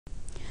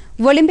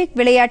Olympic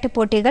விளையாட்டுப்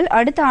போட்டிகள்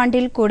அடுத்த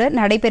ஆண்டில் கூட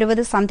நடைபெறுவது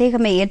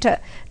சந்தேகமே என்று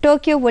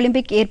டோக்கியோ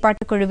ஒலிம்பிக்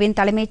ஏற்பாட்டுக் குழுவின்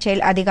தலைமைச் செயல்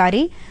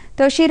அதிகாரி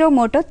தொஷிரோ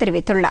மோட்டோ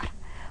தெரிவித்துள்ளார்.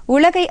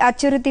 உலகை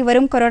அச்சுறுத்தி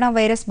வரும் கொரோனா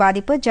வைரஸ்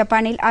பாதிப்பு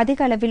ஜப்பானில்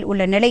அதிக அளவில்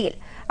உள்ள நிலையில்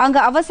அங்கு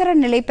அவசர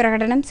நிலை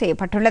பிரகடனம்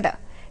செய்யப்பட்டுள்ளது.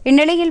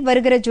 இந்நிலையில்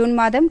வருகிற ஜூன்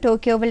மாதம்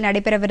டோக்கியோவில்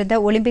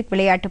நடைபெறவிருந்த ஒலிம்பிக்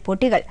விளையாட்டுப்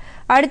போட்டிகள்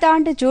அடுத்த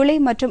ஆண்டு ஜூலை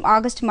மற்றும்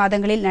ஆகஸ்ட்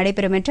மாதங்களில்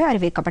நடைபெறும் என்று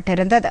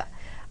அறிவிக்கப்பட்டிருந்தது.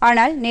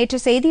 ஆனால் நேற்று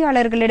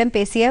செய்தியாளர்களிடம்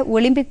பேசிய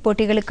ஒலிம்பிக்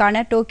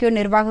போட்டிகளுக்கான டோக்கியோ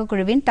நிர்வாகக்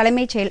குழுவின்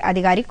தலைமைச் செயல்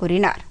அதிகாரி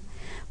கூறினார்.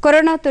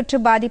 கொரோனா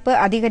தொற்று பாதிப்பு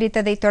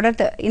அதிகரித்ததை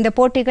தொடர்ந்து இந்த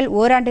போட்டிகள்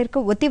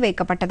ஓராண்டிற்கு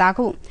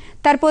ஒத்திவைக்கப்பட்டதாகவும்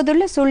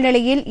தற்போதுள்ள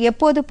சூழ்நிலையில்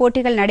எப்போது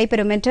போட்டிகள்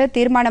நடைபெறும் என்று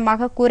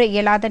தீர்மானமாக கூற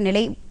இயலாத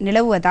நிலை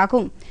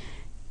நிலவுவதாகவும்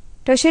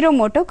டொஷிரோ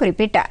மோட்டோ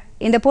குறிப்பிட்டார்.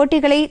 இந்த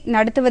போட்டிகளை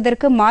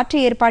நடத்துவதற்கு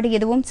மாற்று ஏற்பாடு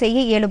எதுவும்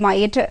செய்ய இயலுமா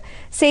என்று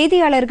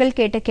செய்தியாளர்கள்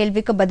கேட்ட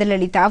கேள்விக்கு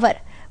பதிலளித்த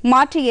அவர்,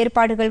 மாற்று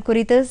ஏற்பாடுகள்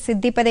குறித்து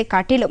சிந்திப்பதை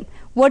காட்டிலும்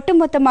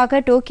ஒட்டுமொத்தமாக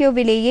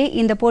டோக்கியோவிலேயே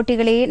இந்த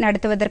போட்டிகளை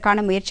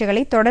நடத்துவதற்கான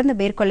முயற்சிகளை தொடர்ந்து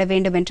மேற்கொள்ள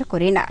வேண்டும் என்று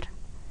கூறினார்.